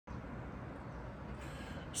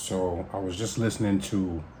So I was just listening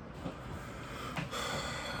to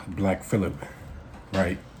Black Phillip,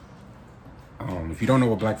 right? If you don't know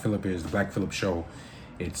what Black Phillip is, the Black Phillip Show,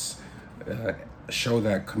 it's a show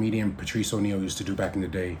that comedian Patrice O'Neal used to do back in the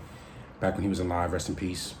day, back when he was alive, rest in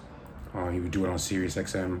peace. He would do it on Sirius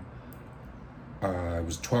XM. It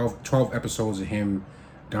was 12 episodes of him,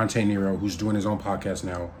 Dante Nero, who's doing his own podcast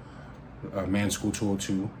now, Man School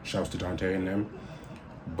 202, shouts to Dante and them.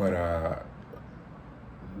 But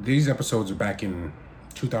these episodes are back in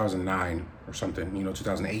 2009 or something,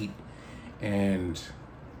 2008. And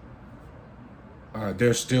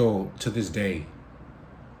they're still, to this day,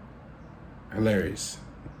 hilarious.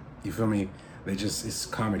 You feel me? It's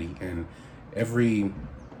comedy. And I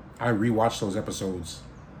rewatch those episodes.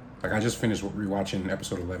 Like, I just finished rewatching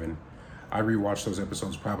episode 11. I rewatch those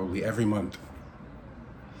episodes probably every month.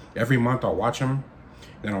 Every month I'll watch them,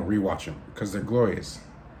 then I'll rewatch them because they're glorious.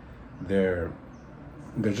 They're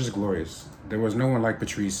just glorious. There was no one like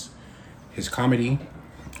Patrice. His comedy,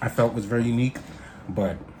 I felt, was very unique,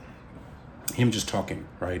 but him just talking,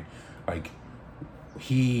 right? Like, if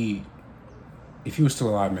he was still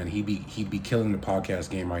alive, man, he'd be killing the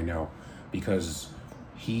podcast game right now, because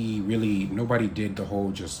nobody did the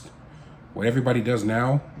whole just what everybody does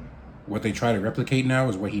now. What they try to replicate now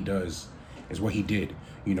is what he does, is what he did.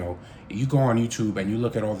 You go on YouTube and you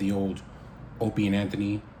look at all the old Opie and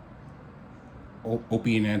Anthony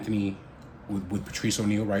with Patrice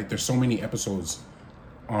O'Neal, right? There's so many episodes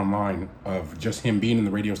online of just him being in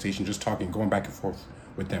the radio station, just talking, going back and forth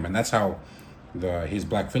with them. And that's how his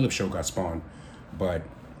Black Phillip show got spawned. But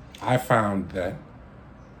I found that,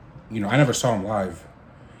 I never saw him live.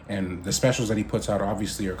 And the specials that he puts out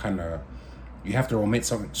obviously are kind of, you have to omit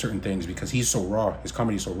certain things because he's so raw. His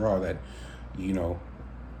comedy's so raw that, you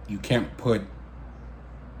can't put,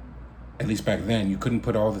 at least back then, you couldn't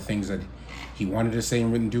put all the things that he wanted to say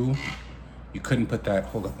and wouldn't do. You couldn't put that,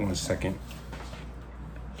 hold up 1 second.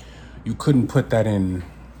 You couldn't put that in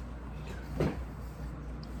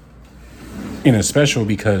a special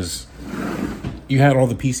because you had all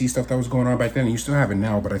the PC stuff that was going on back then, and you still have it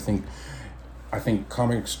now, but I think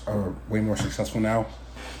comics are way more successful now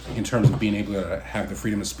in terms of being able to have the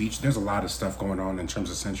freedom of speech. There's a lot of stuff going on in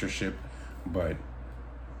terms of censorship, but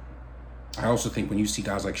I also think when you see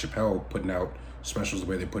guys like Chappelle putting out specials the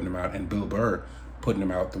way they're putting them out, and Bill Burr putting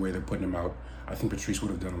them out the way they're putting them out, I think Patrice would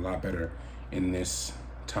have done a lot better in this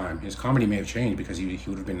time. His comedy may have changed because he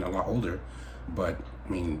would have been a lot older, but I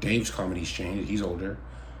mean, Dave's comedy's changed, he's older.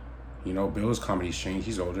 Bill's comedy's changed,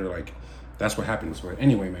 he's older. Like, that's what happens. But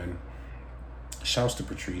anyway, man, shouts to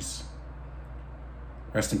Patrice.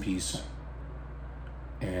 Rest in peace.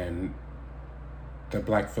 And the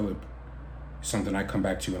Black Phillip is something I come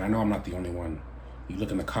back to, and I know I'm not the only one. You look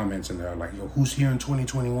in the comments and they're like, yo, who's here in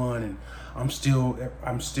 2021? And I'm still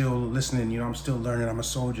listening, I'm still learning, I'm a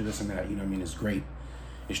soldier, this and that. It's great.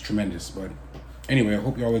 It's tremendous. But anyway, I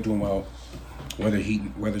hope y'all are doing well. Weather's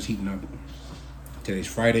heating up. Today's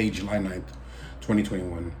Friday, July 9th,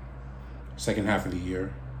 2021. Second half of the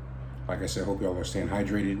year. Like I said, hope y'all are staying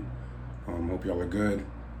hydrated. Hope y'all are good.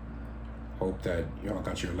 Hope that y'all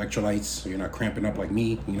got your electrolytes so you're not cramping up like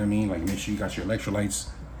me. You know what I mean? Like, make sure you got your electrolytes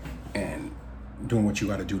and doing what you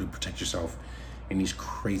got to do to protect yourself in these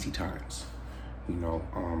crazy times.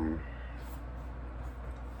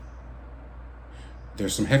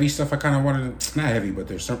 There's some heavy stuff I kind of wanted to, not heavy, but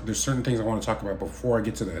there's certain things I want to talk about before I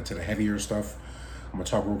get to the heavier stuff. I'm going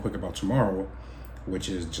to talk real quick about tomorrow, which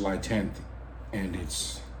is July 10th, and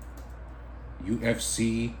it's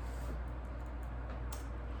UFC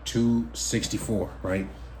 264, right?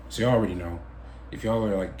 So y'all already know. If y'all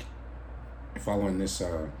are like following this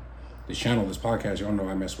channel, this podcast, y'all know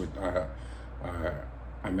I mess with the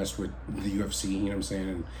UFC, you know what I'm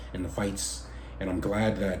saying, and the fights. And I'm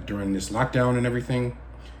glad that during this lockdown and everything,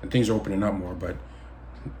 and things are opening up more, but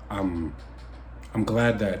I'm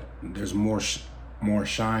glad that there's more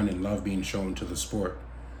shine and love being shown to the sport,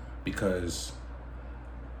 because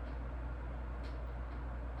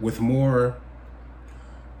with more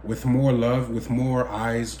love, with more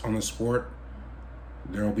eyes on the sport,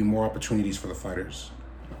 there will be more opportunities for the fighters,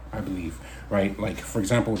 I believe, right? Like, for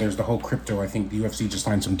example, there's the whole crypto. I think the UFC just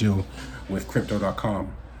signed some deal with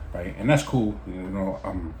crypto.com, right? And that's cool. I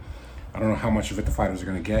don't know how much of it the fighters are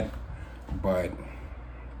going to get, but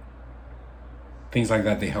things like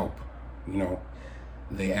that, they help.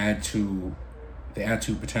 They add to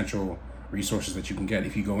potential resources that you can get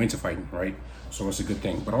if you go into fighting, right? So it's a good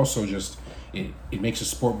thing. But also just it makes the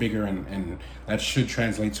sport bigger, and that should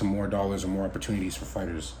translate to more dollars and more opportunities for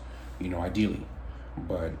fighters, ideally.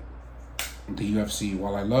 But the UFC,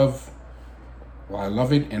 while I love while I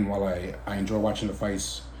love it and while I enjoy watching the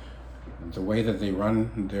fights, the way that they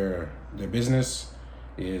run their business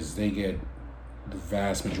is they get the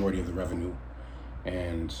vast majority of the revenue,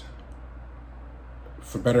 and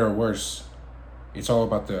for better or worse, it's all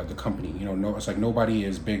about the company. You know, no, it's like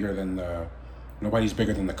nobody's bigger than the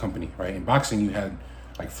company, right? In boxing, you had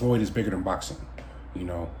like Floyd is bigger than boxing. You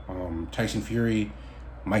know, Tyson Fury,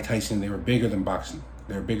 Mike Tyson, they were bigger than boxing.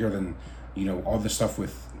 They're bigger than, you know, all the stuff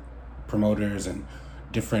with promoters and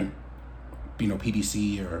different, you know,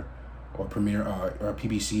 PBC or Premier or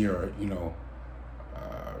PBC or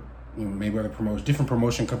maybe other different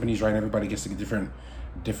promotion companies, right? Everybody gets to get different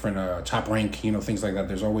top rank, you know, things like that.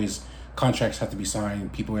 There's always contracts have to be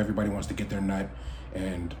signed. Everybody wants to get their nut,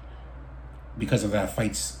 and because of that,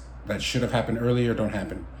 fights that should have happened earlier don't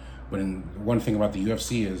happen. But one thing about the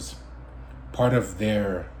UFC is part of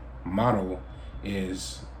their model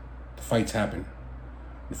is the fights happen.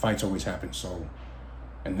 The fights always happen. So,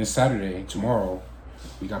 and this Saturday, tomorrow,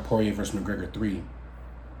 we got Poirier versus McGregor 3,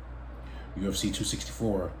 UFC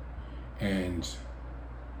 264, and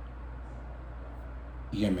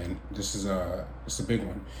yeah, man, this is a big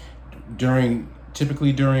one.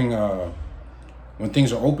 Typically during when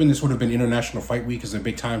things are open, this would have been International Fight Week, is a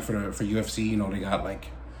big time for UFC. You know, they got like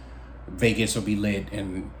Vegas will be lit,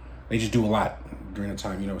 and they just do a lot during the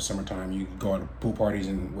time. You know, summertime, you go out to pool parties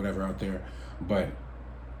and whatever out there. But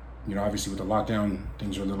you know, obviously with the lockdown,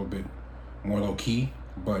 things are a little bit more low key,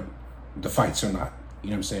 but the fights are not. You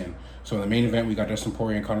know what I'm saying? So in the main event, we got Dustin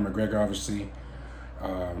Poirier and Conor McGregor, obviously.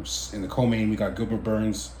 In the co-main, we got Gilbert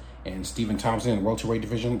Burns and Stephen Thompson in the welterweight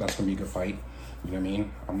division. That's going to be a good fight. You know what I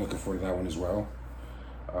mean? I'm looking forward to that one as well.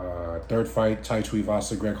 Third fight, Tai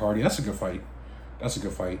Tuivasa, Greg Hardy. That's a good fight.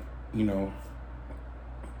 You know,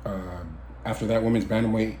 after that, women's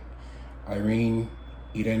bantamweight, Irene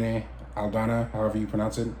Aldana, however you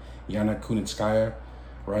pronounce it, Yana Kunitskaya,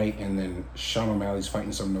 right? And then Sean O'Malley's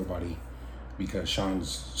fighting some nobody because Sean's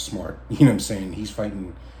smart. You know what I'm saying? He's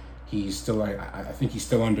still like, I think he's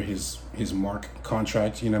still under his mark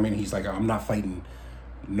contract. You know what I mean? He's like, I'm not fighting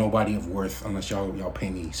nobody of worth unless y'all pay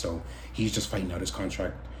me. So he's just fighting out his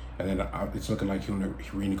contract, and then it's looking like he'll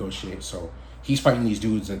renegotiate. So he's fighting these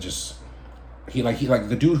dudes that just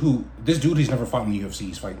this dude he's never fought in the UFC.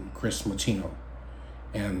 He's fighting Chris Motino,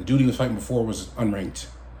 and the dude he was fighting before was unranked.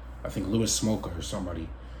 I think Louis Smoker or somebody.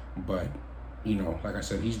 But you know, like I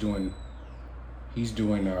said, he's smart. He's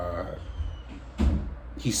doing the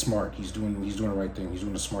right thing. He's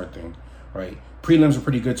doing the smart thing, right? Prelims are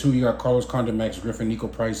pretty good too. You got Carlos Condit, Max Griffin, Nico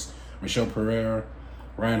Price, Michelle Pereira,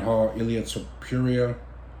 Ryan Hall, Ilya Topuria,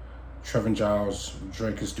 Trevin Giles,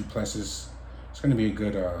 Dracus Duplessis. It's going to be a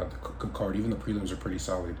good card. Even the prelims are pretty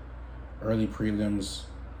solid. Early prelims,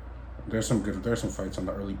 there's some fights on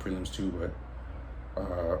the early prelims too, but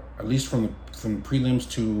at least from the prelims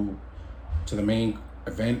to the main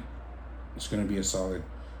event, it's going to be a solid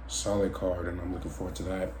card, and I'm looking forward to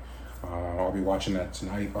that. I'll be watching that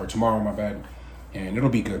tonight or tomorrow, my bad, and it'll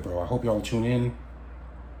be good, bro. I hope y'all tune in.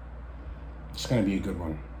 It's gonna be a good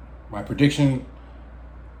one. My prediction: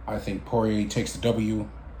 I think Poirier takes the W.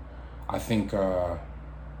 I think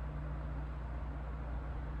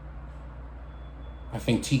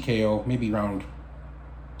TKO, maybe round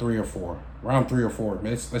 3 or 4. Round 3 or 4.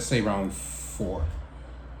 Let's say round 4.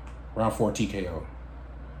 Round 4 TKO.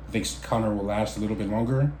 I think Conor will last a little bit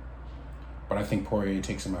longer, but I think Poirier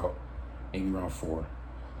takes him out maybe round 4.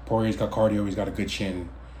 Poirier's got cardio. He's got a good chin.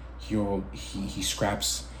 He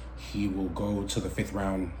scraps. He will go to the 5th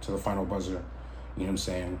round, to the final buzzer. You know what I'm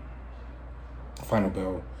saying? Final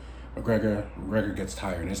bell. McGregor gets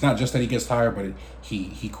tired. And it's not just that he gets tired, but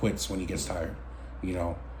he quits when he gets tired. You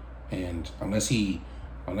know, and unless he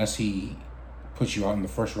puts you out in the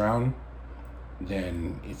first round,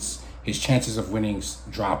 then his chances of winning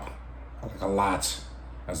drop like a lot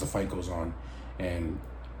as the fight goes on. And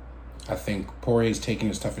I think Poirier's taking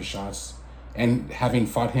his toughest shots, and having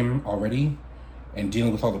fought him already and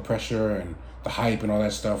dealing with all the pressure and the hype and all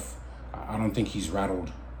that stuff, I don't think he's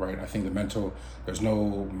rattled, right? I think there's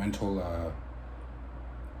no mental,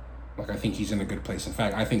 I think he's in a good place. In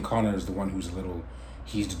fact, I think Conor is the one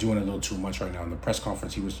he's doing a little too much right now. In the press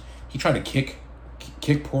conference, he tried to kick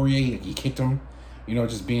Poirier, he kicked him, you know,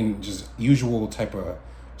 just being usual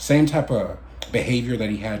same type of behavior that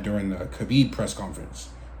he had during the Khabib press conference,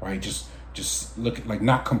 right? Just look like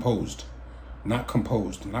not composed, not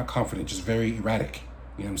confident, just very erratic.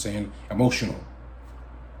 You know what I'm saying?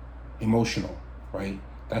 Emotional, right?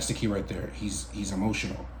 That's the key right there. He's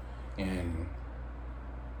emotional, and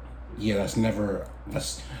yeah,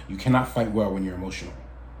 you cannot fight well when you're emotional.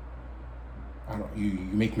 You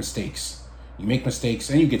make mistakes. And you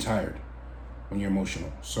get tired. when you're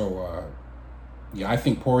emotional. So yeah, I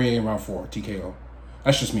think Poirier in round 4 TKO.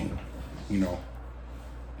 That's just me. You know,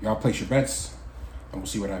 y'all place your bets, and we'll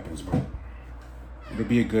see what happens. But it'll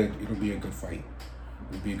be a good fight.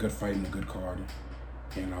 It'll be a good fight and a good card,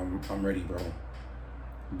 and I'm ready, bro.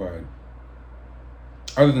 But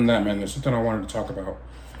other than that, man, there's something I wanted to talk about.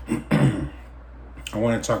 I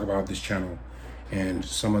want to talk about this channel and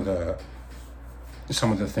some of the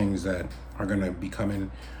things that are gonna be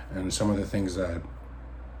coming, and some of the things that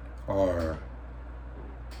are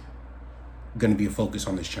gonna be a focus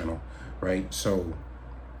on this channel, right? So,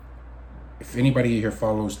 if anybody here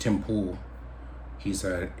follows Tim Pool, he's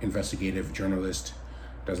an investigative journalist,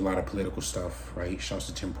 does a lot of political stuff, right? Shouts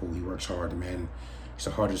to Tim Pool. He works hard, man. He's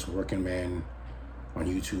the hardest working man on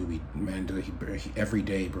YouTube. He every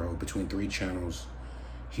day, bro, between 3 channels.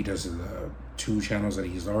 He does 2 channels that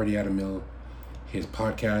he's already at $1 million. His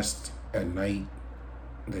podcast at night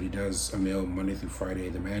that he does $1 million Monday through Friday.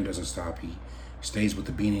 The man doesn't stop. He stays with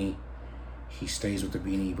the beanie. He stays with the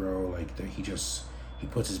beanie, bro. Like he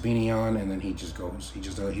puts his beanie on and then he just goes. He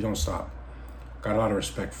don't stop. Got a lot of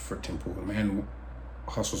respect for Tim Pool. The man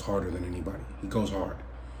hustles harder than anybody. He goes hard.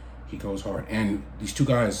 And these 2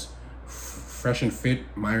 guys, Fresh and Fit,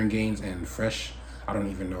 Myron Gaines and Fresh, I don't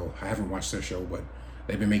even know. I haven't watched their show, but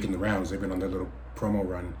they've been making the rounds. They've been on their little promo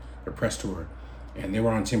run, their press tour. And they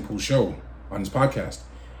were on Tim Pool's show, on his podcast.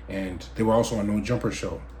 And they were also on No Jumper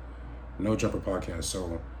podcast.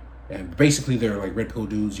 So, and basically they're like red pill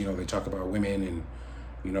dudes, you know, they talk about women and,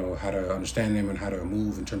 you know, how to understand them and how to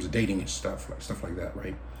move in terms of dating and stuff like that,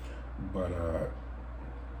 right? But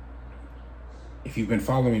if you've been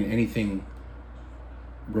following anything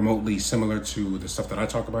remotely similar to the stuff that I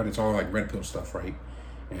talk about, it's all like red pill stuff, right?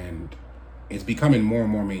 And it's becoming more and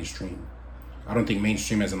more mainstream. I don't think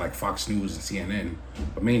mainstream as in like Fox News and CNN,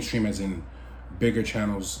 but mainstream as in bigger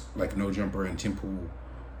channels like No Jumper and Tim Pool,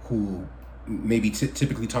 who maybe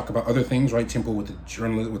typically talk about other things, right? Tim Pool with the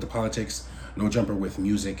journalism, with the politics, No Jumper with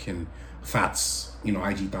music and thoughts, you know,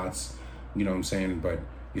 IG thoughts, you know what I'm saying? But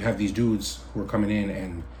you have these dudes who are coming in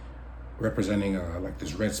and representing like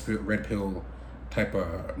this red pill type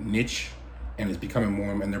of niche, and it's becoming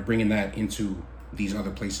more, and they're bringing that into these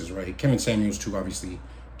other places, right? Kevin Samuels too, obviously.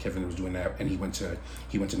 Kevin was doing that, and he went to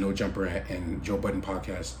No Jumper and Joe Budden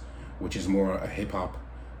podcast, which is more a hip hop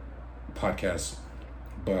podcast,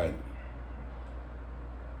 but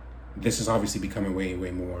this is obviously becoming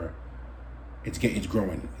way more. It's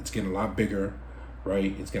growing. It's getting a lot bigger,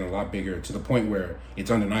 right? It's getting a lot bigger to the point where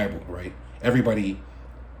it's undeniable, right? It's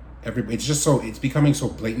becoming so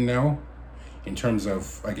blatant now, in terms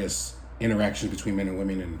of, I guess, interactions between men and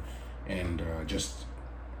women and just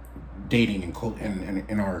dating and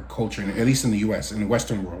in our culture, and at least in the U.S., in the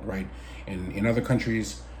Western world, right? And in other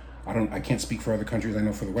countries, I can't speak for other countries. I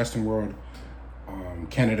know for the Western world,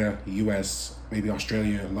 Canada, the U.S., maybe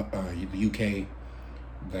Australia, the U.K.,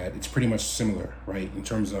 that it's pretty much similar, right? In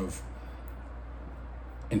terms of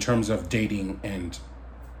dating and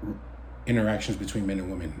interactions between men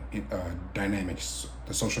and women, dynamics,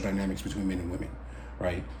 the social dynamics between men and women,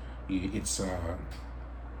 right? It's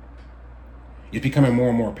becoming more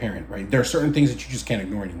and more apparent, right? There are certain things that you just can't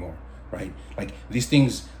ignore anymore, right? Like this thing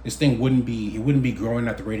wouldn't be growing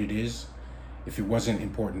at the rate it is if it wasn't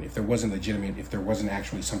important, if there wasn't legitimate, if there wasn't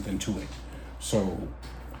actually something to it. So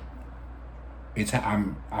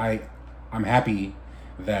I'm happy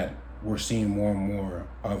that we're seeing more and more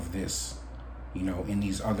of this, you know, in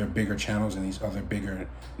these other bigger channels and these other bigger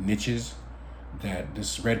niches, that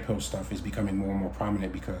this red pill stuff is becoming more and more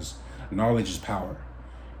prominent, because knowledge is power,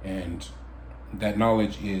 and that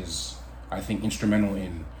knowledge is, I think, instrumental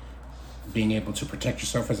in being able to protect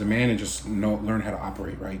yourself as a man and just learn how to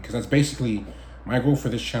operate, right? Because that's basically my goal for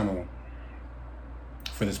this channel,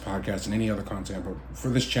 for this podcast and any other content, but for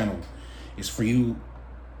this channel, is for you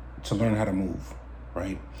to learn how to move,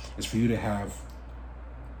 right? It's for you to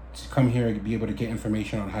come here and be able to get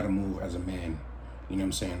information on how to move as a man. You know what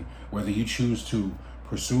I'm saying? Whether you choose to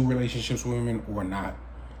pursue relationships with women or not,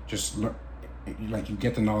 just learn, like, you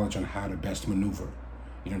get the knowledge on how to best maneuver.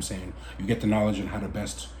 You know what I'm saying? You get the knowledge on how to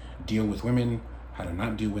best deal with women, how to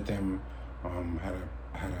not deal with them, how to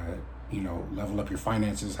you know, level up your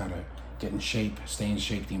finances, how to get in shape, stay in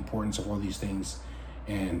shape, the importance of all these things,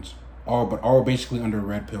 and all basically under a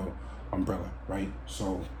red pill umbrella, right?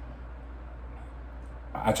 So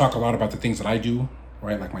I talk a lot about the things that I do,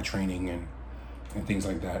 right? Like my training and things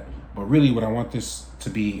like that. But really what I want this to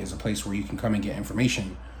be is a place where you can come and get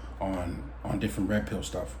information on different red pill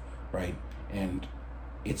stuff, right? And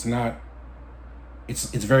it's very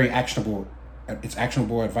actionable. It's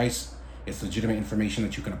actionable advice. It's legitimate information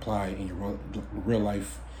that you can apply in your real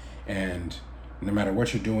life, and no matter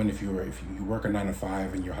what you're doing, if you work a 9 to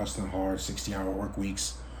 5 and you're hustling hard, 60-hour work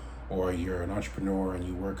weeks, or you're an entrepreneur and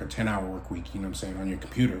you work a 10-hour work week, you know what I'm saying, on your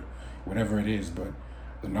computer, whatever it is, but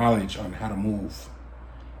the knowledge on how to move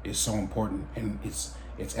is so important, and it's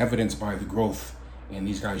evidenced by the growth in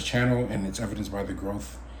these guys' channel, and it's evidenced by the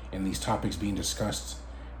growth in these topics being discussed.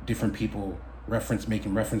 Different people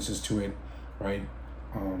making references to it, right?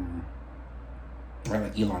 Right,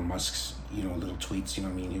 like Elon Musk's, little tweets. You know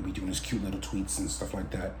what I mean? He'll be doing his cute little tweets and stuff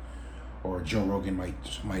like that. Or Joe Rogan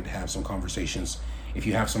might have some conversations. If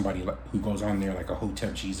you have somebody who goes on there like a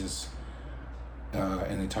Hotep Jesus,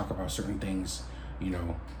 and they talk about certain things,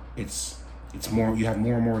 it's more. You have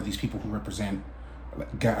more and more of these people who represent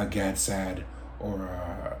a Gad Sad or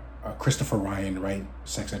a Christopher Ryan, right?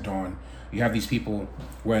 Sex at Dawn. You have these people,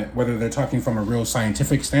 whether they're talking from a real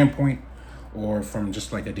scientific standpoint or from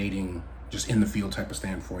just like a dating, just in the field type of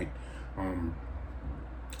standpoint.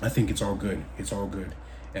 I think it's all good. It's all good.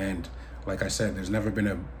 And like I said, there's never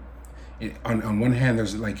been on one hand,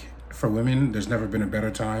 there's like, for women, there's never been a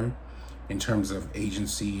better time in terms of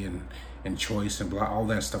agency and choice and all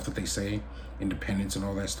that stuff that they say, independence and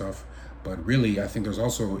all that stuff. But really, I think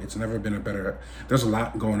it's never been there's a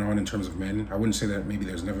lot going on in terms of men. I wouldn't say that maybe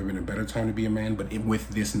there's never been a better time to be a man, but with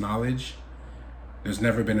this knowledge, there's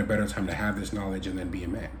never been a better time to have this knowledge and then be a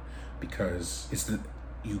man, because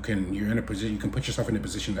you're in a position, you can put yourself in a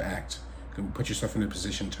position to act. You can put yourself in a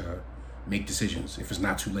position to make decisions if it's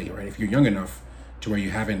not too late, right? If you're young enough to where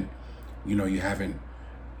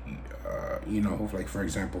like, for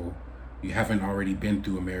example, you haven't already been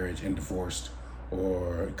through a marriage and divorced,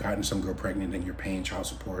 or gotten some girl pregnant and you're paying child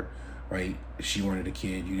support, right? She wanted a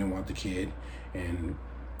kid, you didn't want the kid, and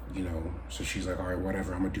so she's like, all right,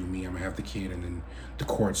 whatever, I'm gonna do me, I'm gonna have the kid, and then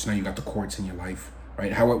now you got the courts in your life,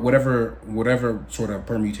 right? Whatever sort of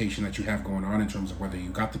permutation that you have going on in terms of whether you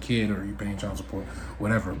got the kid or you're paying child support,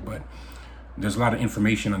 whatever. But there's a lot of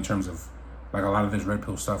information in terms of like a lot of this red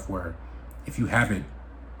pill stuff where if you have it,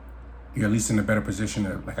 you're at least in a better position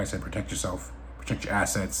to, like I said, protect yourself, protect your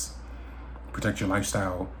assets, protect your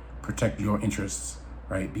lifestyle, protect your interests,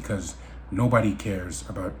 right? Because nobody cares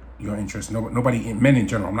about your interests. Nobody, men in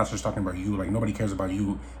general, I'm not just talking about you, like nobody cares about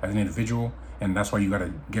you as an individual, and that's why you got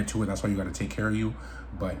to get to it. That's why you got to take care of you.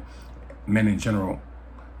 But men in general,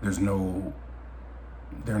 there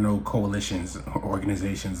are no coalitions or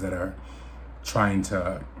organizations that are trying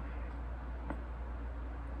to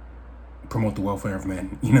promote the welfare of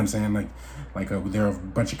men. You know what I'm saying? There are a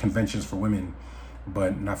bunch of conventions for women,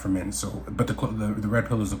 but not for men. So, but the red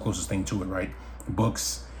pill is the closest thing to it, right?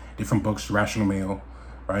 Different books, rational male,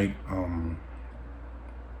 right? On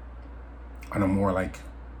a more like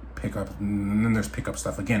pickup, and then there's pickup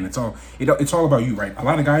stuff. Again, it's all about you, right? A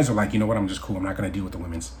lot of guys are like, you know what, I'm just cool. I'm not gonna deal with the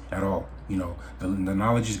women's at all. The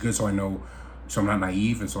knowledge is good, so I know. So I'm not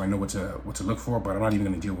naive, and so I know what to look for. But I'm not even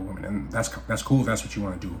gonna deal with women, and that's cool if that's what you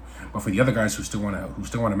want to do. But for the other guys who still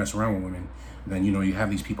wanna mess around with women, then you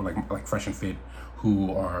have these people like Fresh and Fit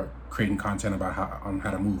who are creating content about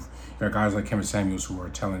how to move. There are guys like Kevin Samuels who are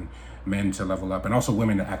telling men to level up, and also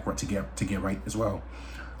women to act right, to get right as well.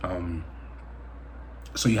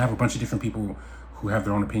 So you have a bunch of different people who have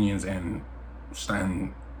their own opinions and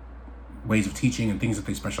ways of teaching and things that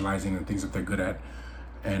they specialize in and things that they're good at.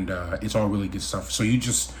 And it's all really good stuff. So you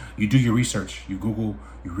do your research, you Google,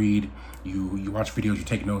 you read, you watch videos, you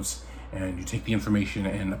take notes, and you take the information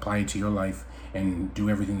and apply it to your life and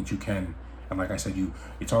do everything that you can. And like I said,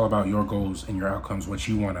 it's all about your goals and your outcomes, what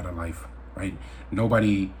you want out of life, right?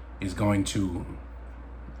 Nobody is going to.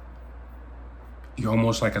 You're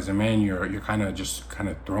almost like, as a man, you're kind of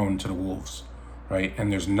thrown to the wolves, right?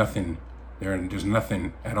 And there's nothing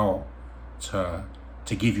at all to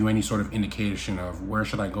give you any sort of indication of where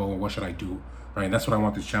should I go or what should I do, right? That's what I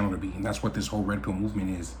want this channel to be, and that's what this whole red pill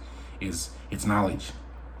movement is it's knowledge,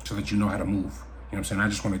 so that you know how to move. You know what I'm saying? I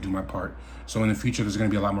just want to do my part. So in the future, there's going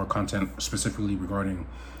to be a lot more content specifically regarding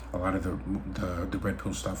a lot of the red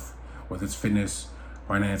pill stuff, whether it's fitness,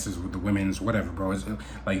 finances, with the women's, whatever, bro. It's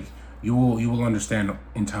like you will understand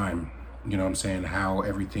in time. You know what I'm saying? How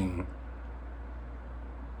everything,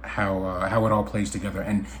 how it all plays together,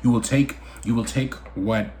 and you will take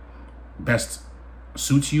what best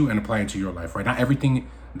suits you and apply it to your life, right? Not everything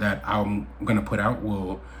that I'm gonna put out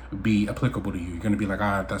will be applicable to you. You're gonna be like,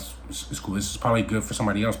 it's cool. This is probably good for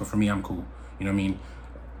somebody else, but for me, I'm cool. You know what I mean?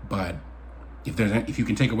 But if you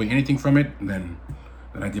can take away anything from it, then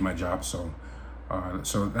I did my job. So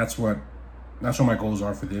that's what my goals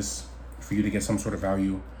are for this, for you to get some sort of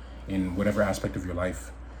value in whatever aspect of your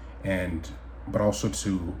life, but also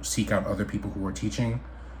to seek out other people who are teaching,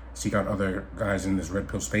 seek out other guys in this red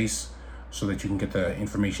pill space, so that you can get the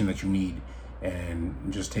information that you need and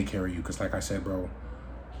just take care of you. Because like I said, bro,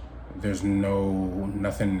 there's no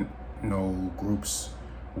groups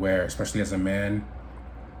where, especially as a man,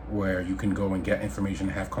 where you can go and get information,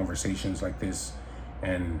 have conversations like this,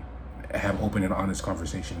 and have open and honest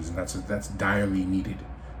conversations, and that's direly needed.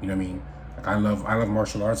 You know what I mean? Like I love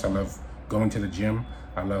martial arts. I love going to the gym.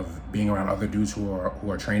 I love being around other dudes who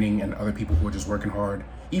are training, and other people who are just working hard.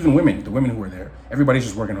 Even women, the women who are there, everybody's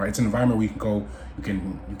just working hard. It's an environment where you can go,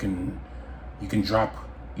 you can drop.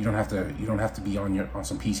 You don't have to be on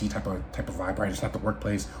some PC type of vibe, right? It's not the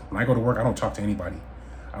workplace. When I go to work, I don't talk to anybody.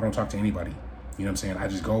 You know what I'm saying? I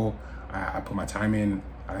just go, I put my time in,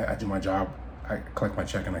 I do my job, I collect my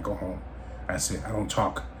check, and I go home. That's it. I don't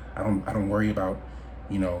talk. I don't worry about,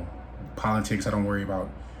 politics. I don't worry about,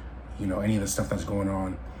 any of the stuff that's going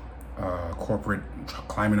on, corporate,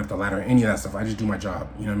 climbing up the ladder, any of that stuff. I just do my job,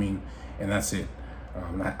 you know what I mean? And that's it.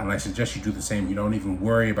 And I suggest you do the same. You don't even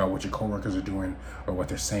worry about what your coworkers are doing or what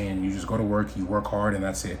they're saying. You just go to work, you work hard, and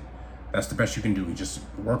that's it. That's the best you can do. You just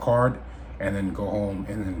work hard and then go home,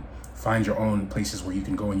 and then find your own places where you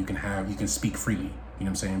can go and you can speak freely. You know what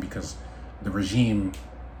I'm saying? Because the regime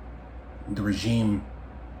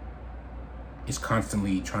is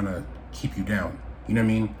constantly trying to keep you down. You know what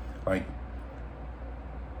I mean? Like,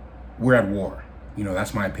 we're at war.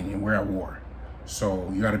 That's my opinion. We're at war. So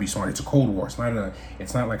you got to be smart. It's a cold war. It's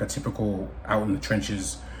not like a typical out in the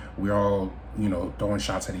trenches. We're all, throwing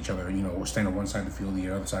shots at each other. We're standing on one side of the field, the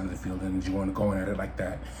other side of the field, and you want to go at it like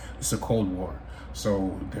that. It's a cold war.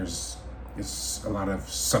 So it's a lot of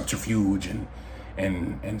subterfuge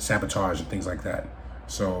and sabotage and things like that.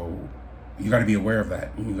 So you got to be aware of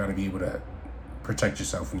that. You got to be able to protect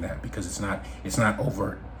yourself from that, because it's not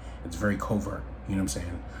overt. It's very covert. You know what I'm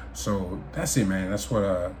saying? So that's it, man. That's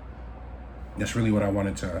really what I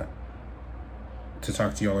wanted to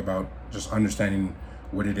talk to y'all about. Just understanding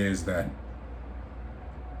what it is that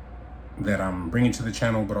I'm bringing to the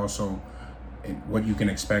channel, but also what you can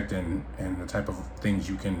expect, and the type of things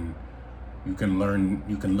you can learn,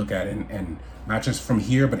 you can look at, and not just from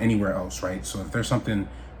here, but anywhere else, right? So if there's something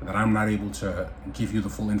that I'm not able to give you the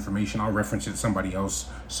full information, I'll reference it to somebody else,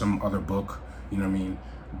 some other book, you know what I mean?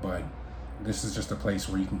 But this is just a place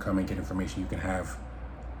where you can come and get information. You can have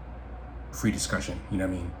free discussion, you know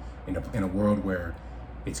what I mean? In a world where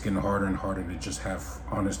it's getting harder and harder to just have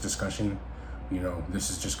honest discussion, this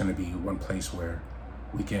is just going to be one place where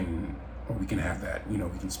we can have that, we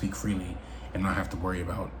can speak freely and not have to worry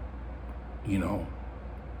about,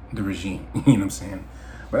 the regime. You know what I'm saying?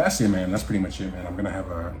 But that's it, man. That's pretty much it, man. I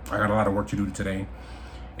got a lot of work to do today,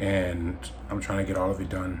 and I'm trying to get all of it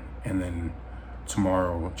done, and then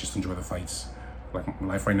tomorrow just enjoy the fights. Like,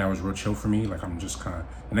 life right now is real chill for me. Like, I'm just kind of,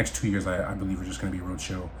 the next 2 years I believe are just going to be real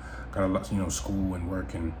chill. Got a lot, school and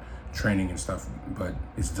work and training and stuff, but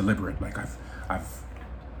it's deliberate. Like, I've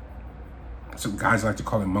some guys like to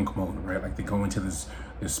call it monk mode, right? Like, they go into this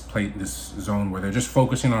zone where they're just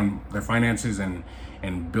focusing on their finances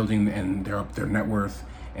and building and their net worth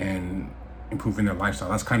and improving their lifestyle.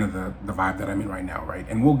 That's kind of the vibe that I'm in right now, right?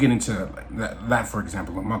 And we'll get into that, for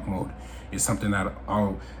example, a monk mode is something that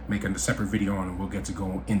I'll make a separate video on, and we'll get to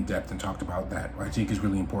go in depth and talk about that. I think is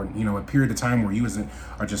really important. A period of time where you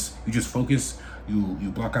just focus,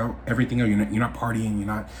 you block out everything. You're not partying.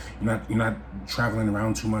 You're not traveling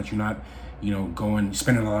around too much. You're not going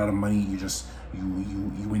spending a lot of money. You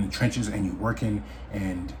in the trenches, and you're working,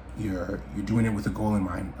 and you're doing it with a goal in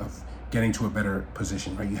mind of getting to a better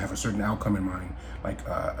position, right? You have a certain outcome in mind, like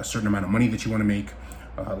a certain amount of money that you want to make,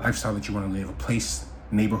 a lifestyle that you want to live, a place,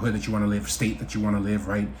 neighborhood that you want to live, state that you want to live,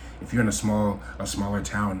 right? If you're in a smaller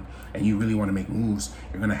town and you really want to make moves,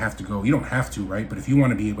 you're going to have to go. You don't have to, right? But if you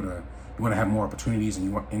want to be able to, you want to have more opportunities,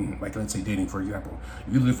 and like, let's say dating, for example,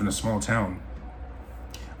 if you live in a small town,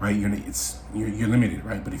 right, you're limited,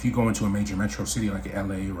 right? But if you go into a major metro city like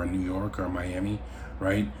LA or New York or Miami,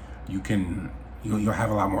 right, you'll have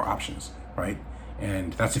a lot more options, right?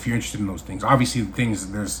 And that's if you're interested in those things. Obviously,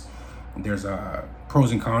 there's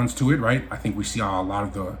pros and cons to it, right? I think we see a lot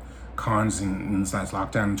of the cons in this last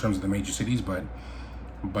lockdown in terms of the major cities, but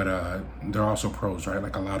there are also pros, right?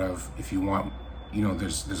 Like, a lot of, if you want,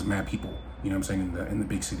 there's mad people, you know what I'm saying, in the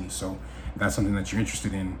big cities. So if that's something that you're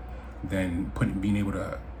interested in, then being able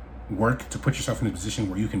to work to put yourself in a position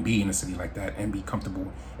where you can be in a city like that and be comfortable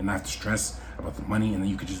and not have to stress about the money, and then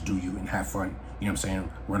you could just do you and have fun, you know what I'm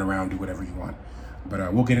saying, run around, do whatever you want.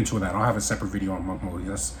 But we'll get into that. I'll have a separate video on monk mode.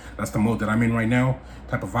 That's the mode that I'm in right now,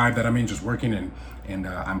 type of vibe that I'm in, just working, and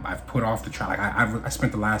I've put off the travel. I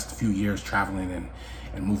spent the last few years traveling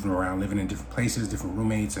and moving around, living in different places, different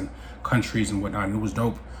roommates and countries and whatnot, and it was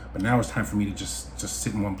dope. But now it's time for me to just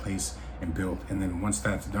sit in one place and build. And then once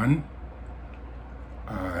that's done,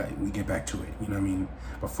 we get back to it. You know what I mean?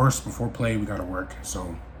 But first, before play, we gotta work.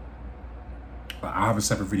 So I have a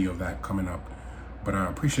separate video of that coming up. But I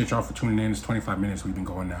appreciate y'all for tuning in. It's 25 minutes we've been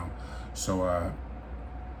going now. So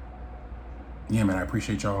yeah, man, I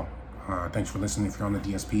appreciate y'all. Thanks for listening. If you're on the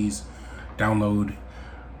DSPs, download,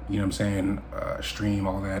 you know what I'm saying, stream,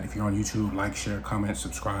 all that. If you're on YouTube, like, share, comment,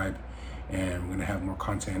 subscribe, and we're gonna have more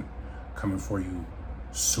content coming for you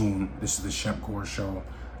soon. This is the Shep Gore Show.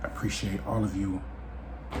 I appreciate all of you.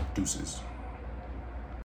 Deuces.